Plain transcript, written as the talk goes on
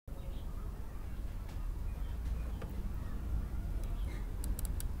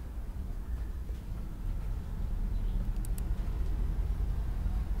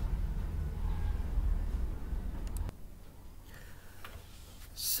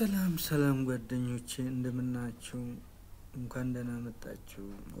ሰላም ሰላም ጓደኞቼ እንደምናችሁ እንኳን ደህና መጣችሁ።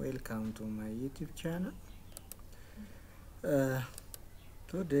 ዌልካም ቱ ማይ ዩቲዩብ ቻናል።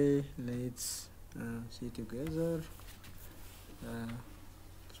 Today let's see together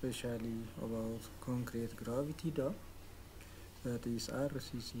especially about concrete gravity dam, that is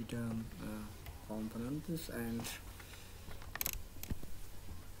RCC dam components and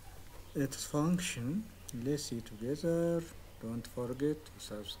its function. Let's see together. Don't forget to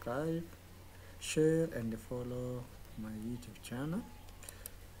subscribe, share and follow my YouTube channel.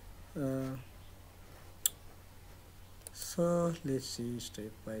 So let's see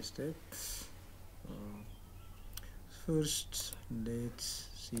step by step. First let's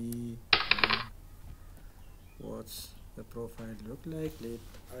see what's the profile look like.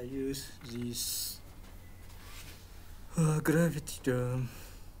 I use this gravity dam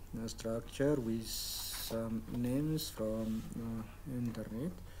structure with some names from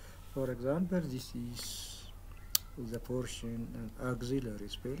internet. For example, this is the portion auxiliary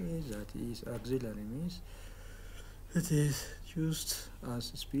spillway, that is auxiliary means it is used as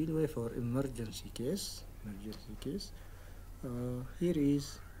a spillway for emergency case. Here is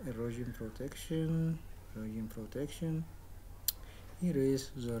erosion protection. Here is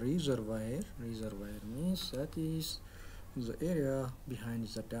the reservoir means that is the area behind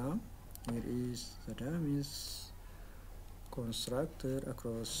the dam. Here is the dam is constructed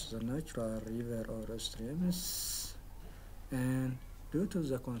across the natural river or streams, and due to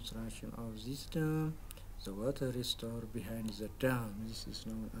the construction of this dam, the water is stored behind the dam. This is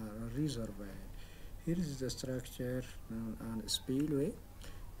known as a reservoir. Here is the structure known as spillway.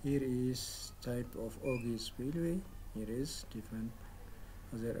 Here is type of auger spillway. Here is different.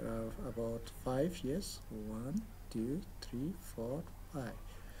 There are about 5. Yes, 1, 2, 3, 4, 5.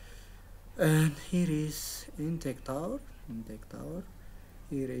 And here is intake tower.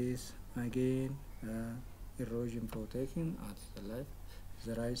 Here is again erosion protection at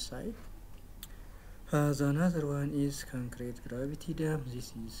the right side. The another one is concrete gravity dam. This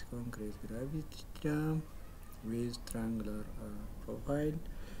is concrete gravity dam with triangular profile.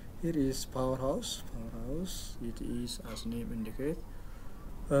 Here is powerhouse. It is as name indicate.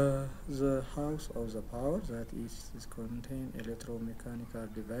 The house of the power, that is contain electromechanical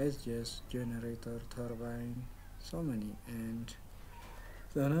devices, generator, turbine, so many. And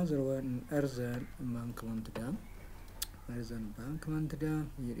the another one, earthen embankment dam.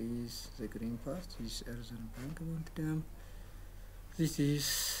 Here is the green part. This earthen embankment dam. This is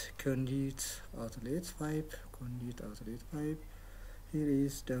conduit outlet pipe. Here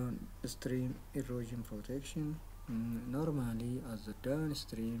is downstream erosion protection. Normally as the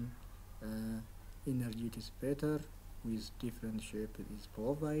downstream energy dissipator with different shape is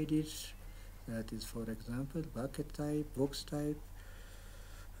provided. That is, for example, bucket type, box type.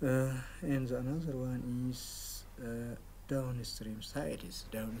 And another one is downstream side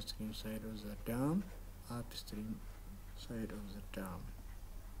of the dam, upstream side of the dam.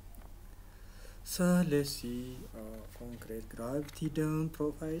 So let's see concrete gravity dam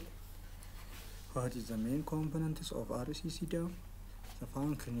profile. What is the main components of RCC dam? The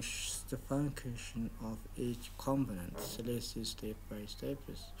function of each component. So let's see step by step.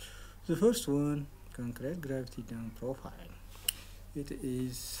 The first one, concrete gravity dam profile. It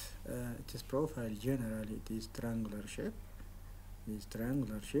is profile generally it is triangular shape.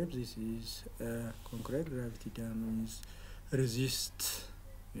 This is concrete gravity dam is resist.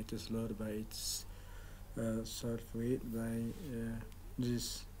 It is loaded by its self weight by these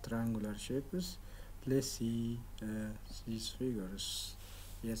triangular shapes. Let's see these figures.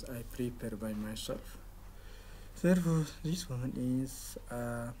 Yes, I prepare by myself. Therefore, this one is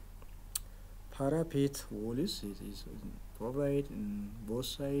parapet walls. It is provided in both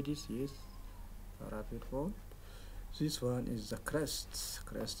sides. Yes, parapet wall. This one is the crest.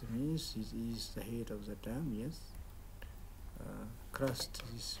 Crest means this is the head of the dam. Yes, crest.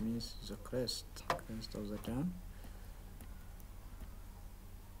 This means the crest of the dam.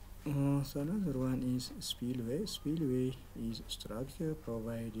 So another one is spillway. Spillway is structure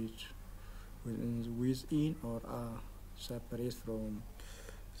provided within or separate from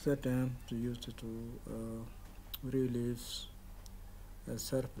the dam to use to relieve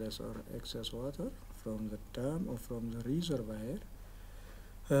surplus or excess water from the dam or from the reservoir.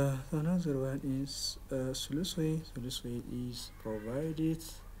 Another one is sluiceway. Sluiceway is provided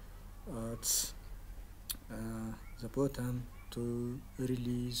at the bottom to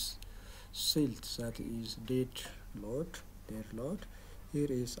release silt, that is dead load.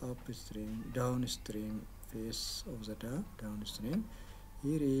 Here is upstream, downstream face of the dam.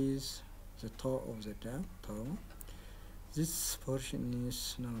 Here is the top of the dam. This portion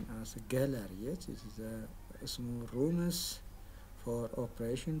is known as a gallery. Yes, it is a small rooms for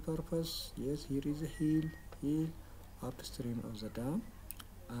operation purpose. Yes, here is a hill upstream of the dam,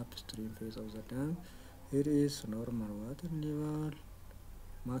 upstream face of the dam. Here is normal water level,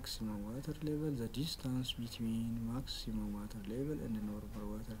 maximum water level. The distance between maximum water level and the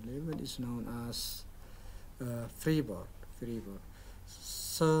normal water level is known as freeboard.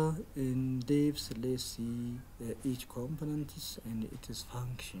 So in depth, let's see each component and its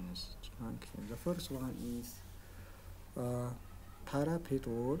functions. The first one is parapet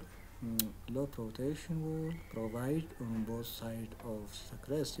wall, low protection wall, provided on both sides of the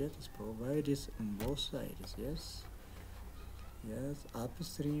crest. Yes, it's provided on both sides. Yes,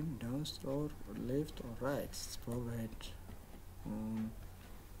 upstream, downstream, or left or right. It's provided on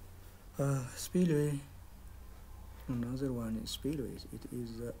spillway. Another one is spillways. It is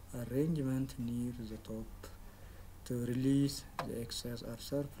the arrangement near the top to release the excess or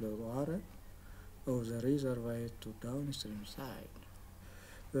surplus water of the reservoir to downstream side.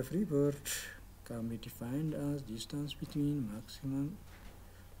 The freeboard can be defined as distance between maximum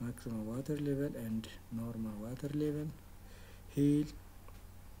water level and normal water level. Hill.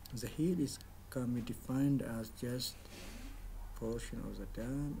 The hill can be defined as just portion of the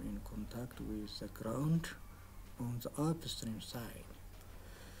dam in contact with the ground on the upstream side.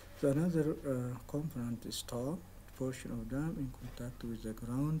 Another component is top, portion of dam in contact with the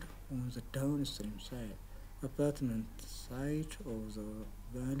ground on the downstream side. Abutment side of the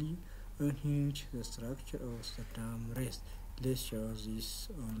valley on which the structure of the dam rests. Let's show this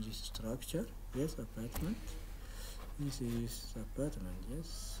on this structure. Yes, abutment. This is abutment.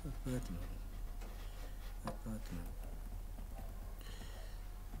 Yes, abutment.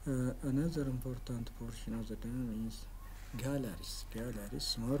 Another important portion of the dam is galleries.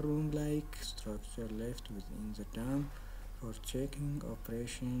 Small room-like structure left within the dam for checking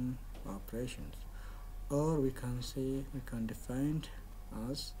operations, or we can define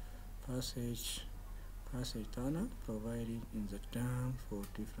as passage tunnel provided in the dam for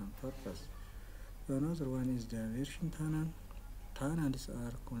different purposes. Another one is diversion tunnel. Tunnels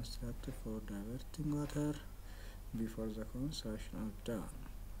are constructed for diverting water before the construction of dam.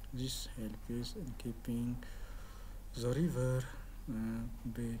 This helps in keeping the river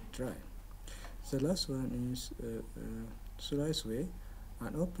bed dry. The last one is sluiceway,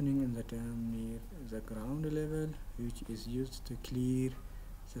 an opening in the dam near the ground level, which is used to clear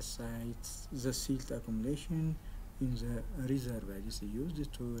the silt accumulation in the reservoir. This is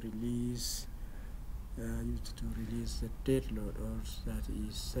used to release the dead load, or that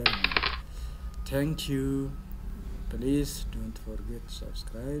is sediment. Thank you. Please don't forget to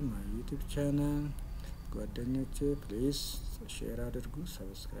subscribe my YouTube channel. ጓደኞቼ ፕሊዝ ሼር አድርጉ፣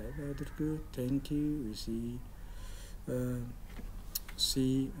 ሰብስክራይብ አድርጉ። Thank you. We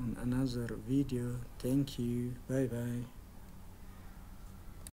see on another video. Thank you. Bye bye.